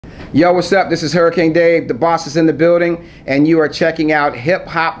Yo, what's up? This is Hurricane Dave. The boss is in the building, and you are checking out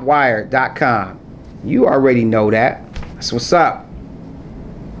hiphopwire.com. You already know that. That's what's up.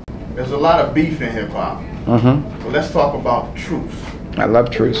 There's a lot of beef in hip-hop. So let's talk about Truce. I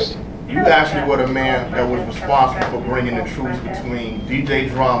love Truce. You actually were the man that was responsible for bringing the truce between DJ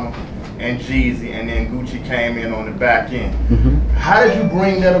Drama and Jeezy, and then Gucci came in on the back end. How did you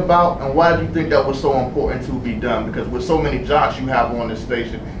bring that about, and why did you think that was so important to be done? Because with so many jocks you have on this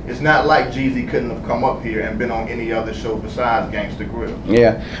station, it's not like Jeezy couldn't have come up here and been on any other show besides Gangsta Grill.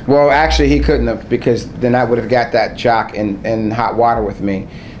 Yeah, well, actually he couldn't have, because then I would have got that jock in hot water with me.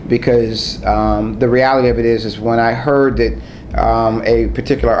 Because the reality of it is when I heard that a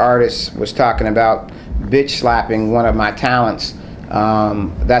particular artist was talking about bitch slapping one of my talents,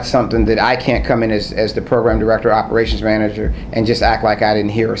 that's something that I can't come in as the program director, operations manager, and just act like I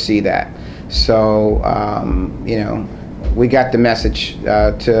didn't hear or see that. So, you know, we got the message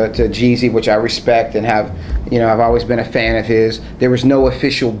to Jeezy, which I respect and have, you know, I've always been a fan of his. There was no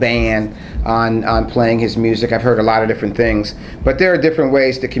official ban on playing his music. I've heard a lot of different things, but there are different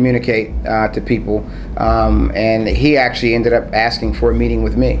ways to communicate to people. And he actually ended up asking for a meeting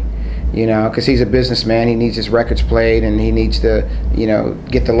with me. You know, because he's a businessman, he needs his records played, and he needs to, you know,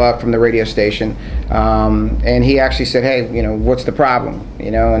 get the love from the radio station. And he actually said, "Hey, you know, what's the problem?"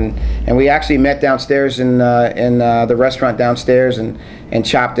 You know, and we actually met downstairs in the restaurant downstairs and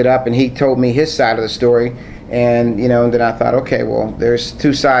chopped it up. And he told me his side of the story, and you know, and then I thought, okay, well, there's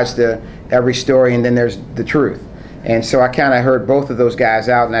two sides to every story, and then there's the truth. And so I kind of heard both of those guys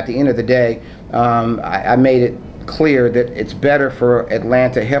out, and at the end of the day, I made it clear that it's better for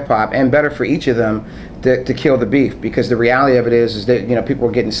Atlanta hip-hop and better for each of them to kill the beef, because the reality of it is that, you know, people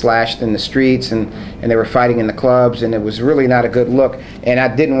were getting slashed in the streets and they were fighting in the clubs, and it was really not a good look. And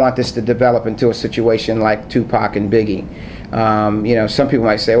I didn't want this to develop into a situation like Tupac and Biggie. You know, some people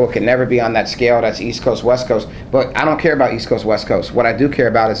might say, well, it can never be on that scale, that's East Coast, West Coast. But I don't care about East Coast, West Coast. What I do care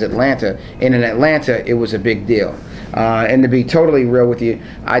about is Atlanta. And in Atlanta, it was a big deal. And to be totally real with you,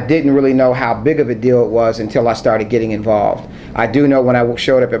 I didn't really know how big of a deal it was until I started getting involved. I do know when I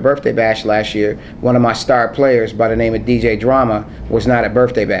showed up at Birthday Bash last year, one of my star players by the name of DJ Drama was not at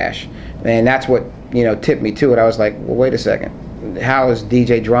Birthday Bash. And that's what, you know, tipped me to it. I was like, well, wait a second. How is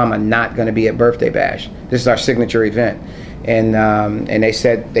DJ Drama not going to be at Birthday Bash? This is our signature event. And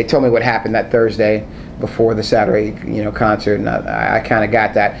they told me what happened that Thursday before the Saturday, you know, concert, and I kind of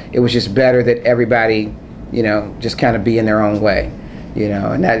got that. It was just better that everybody, you know, just kind of be in their own way, you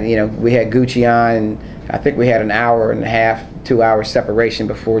know. And that, you know, we had Gucci on, and I think we had an hour and a half, 2 hour separation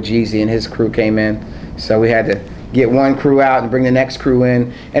before Jeezy and his crew came in. So we had to get one crew out and bring the next crew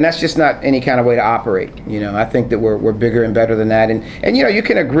in, and that's just not any kind of way to operate. You know, I think that we're bigger and better than that, and you know, you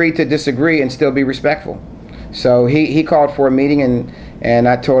can agree to disagree and still be respectful. So he called for a meeting, and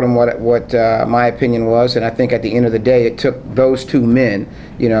I told him what my opinion was, and I think at the end of the day it took those two men.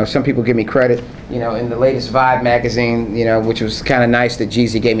 You know, some people give me credit, you know, in the latest Vibe magazine, you know, which was kind of nice that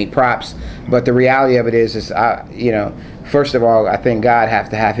Jeezy gave me props, but the reality of it is you know, first of all, I think God has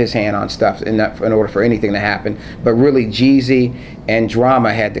to have his hand on stuff in order for anything to happen, but really Jeezy and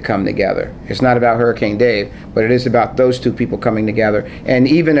Drama had to come together. It's not about Hurricane Dave, but it is about those two people coming together and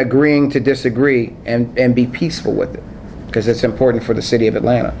even agreeing to disagree and be peaceful with it, because it's important for the city of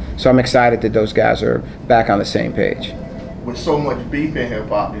Atlanta. So I'm excited that those guys are back on the same page. With so much beef in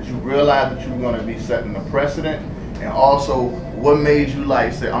hip-hop, did you realize that you were going to be setting a precedent? And also, what made you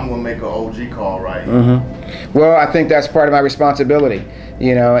like say, I'm going to make an OG call right here? Well, I think that's part of my responsibility,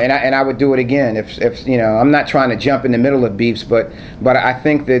 you know, and I would do it again if you know, I'm not trying to jump in the middle of beefs, but I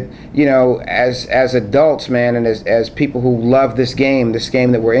think that, you know, as adults, man, and as people who love this game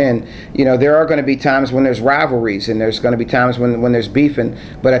that we're in, you know, there are going to be times when there's rivalries, and there's going to be times when there's beefing,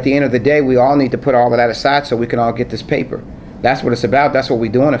 but at the end of the day, we all need to put all of that aside so we can all get this paper. That's what it's about. That's what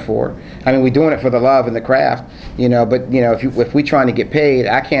we're doing it for. I mean, we're doing it for the love and the craft, you know. But you know, if we're trying to get paid,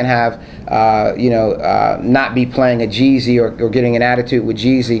 I can't have you know, not be playing a Jeezy or getting an attitude with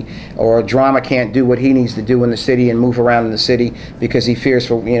Jeezy, or Drama can't do what he needs to do in the city and move around in the city because he fears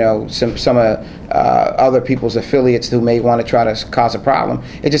for, you know, some other people's affiliates who may want to try to cause a problem.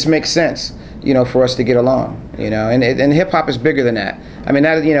 It just makes sense, you know, for us to get along, you know, and hip hop is bigger than that. I mean,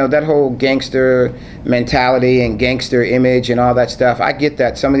 that, you know, that whole gangster mentality and gangster image and all that stuff, I get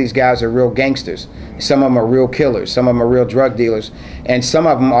that. Some of these guys are real gangsters. Some of them are real killers. Some of them are real drug dealers, and some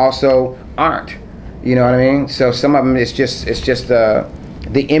of them also aren't. You know what I mean? So some of them, it's just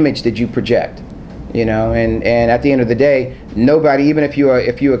the image that you project. You know, and at the end of the day, nobody, even if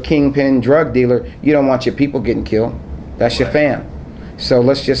you're a kingpin drug dealer, you don't want your people getting killed. That's your fam. So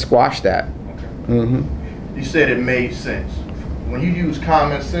let's just squash that. Okay. You said it made sense. when you use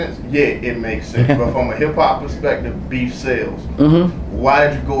common sense, yeah, it makes sense. But from a hip hop perspective, beef sells. Why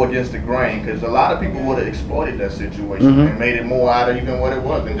did you go against the grain? Because a lot of people would have exploited that situation and made it more out of even what it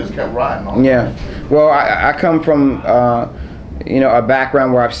was, and just kept riding on it. Yeah. Well, I come from you know, a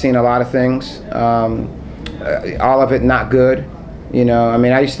background where I've seen a lot of things. All of it not good. You know, I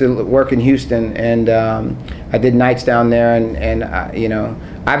mean, I used to work in Houston, and I did nights down there, and you know,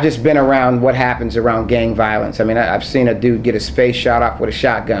 I've just been around what happens around gang violence. I mean, I've seen a dude get his face shot off with a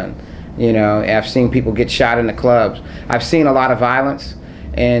shotgun. You know, I've seen people get shot in the clubs. I've seen a lot of violence,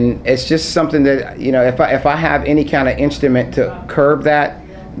 and it's just something that, you know, if I have any kind of instrument to curb that,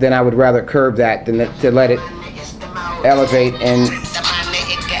 then I would rather curb that than to let it elevate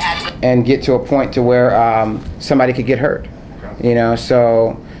and get to a point to where somebody could get hurt. You know,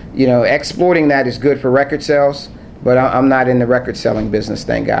 so, you know, exploiting that is good for record sales, but I'm not in the record selling business,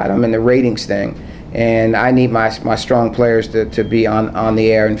 thank God. I'm in the ratings thing, and I need my strong players to be on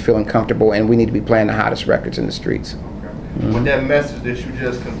the air and feeling comfortable, and we need to be playing the hottest records in the streets. With that message that you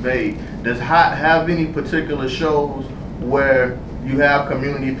just conveyed, does Hot have any particular shows where you have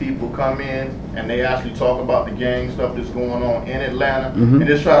community people come in and they actually talk about the gang stuff that's going on in Atlanta, and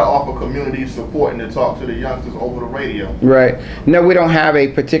just try to offer community support and to talk to the youngsters over the radio? Right. No, we don't have a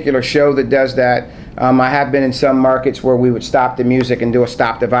particular show that does that. I have been in some markets where we would stop the music and do a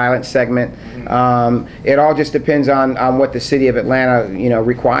stop the violence segment. It all just depends on what the city of Atlanta, you know,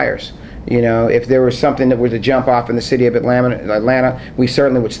 requires. You know, if there was something that was to jump off in the city of Atlanta, we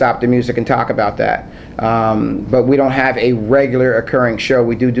certainly would stop the music and talk about that. But we don't have a regular occurring show.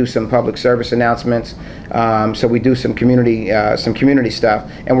 We do some public service announcements. So we do some community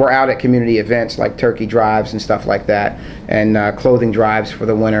stuff, and we're out at community events like turkey drives and stuff like that, and clothing drives for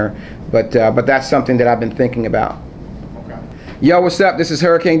the winter. But that's something that I've been thinking about. Yo, what's up? This is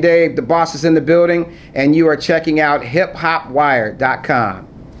Hurricane Dave. The boss is in the building, and you are checking out hiphopwire.com.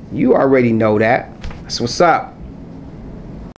 You already know that. That's what's up.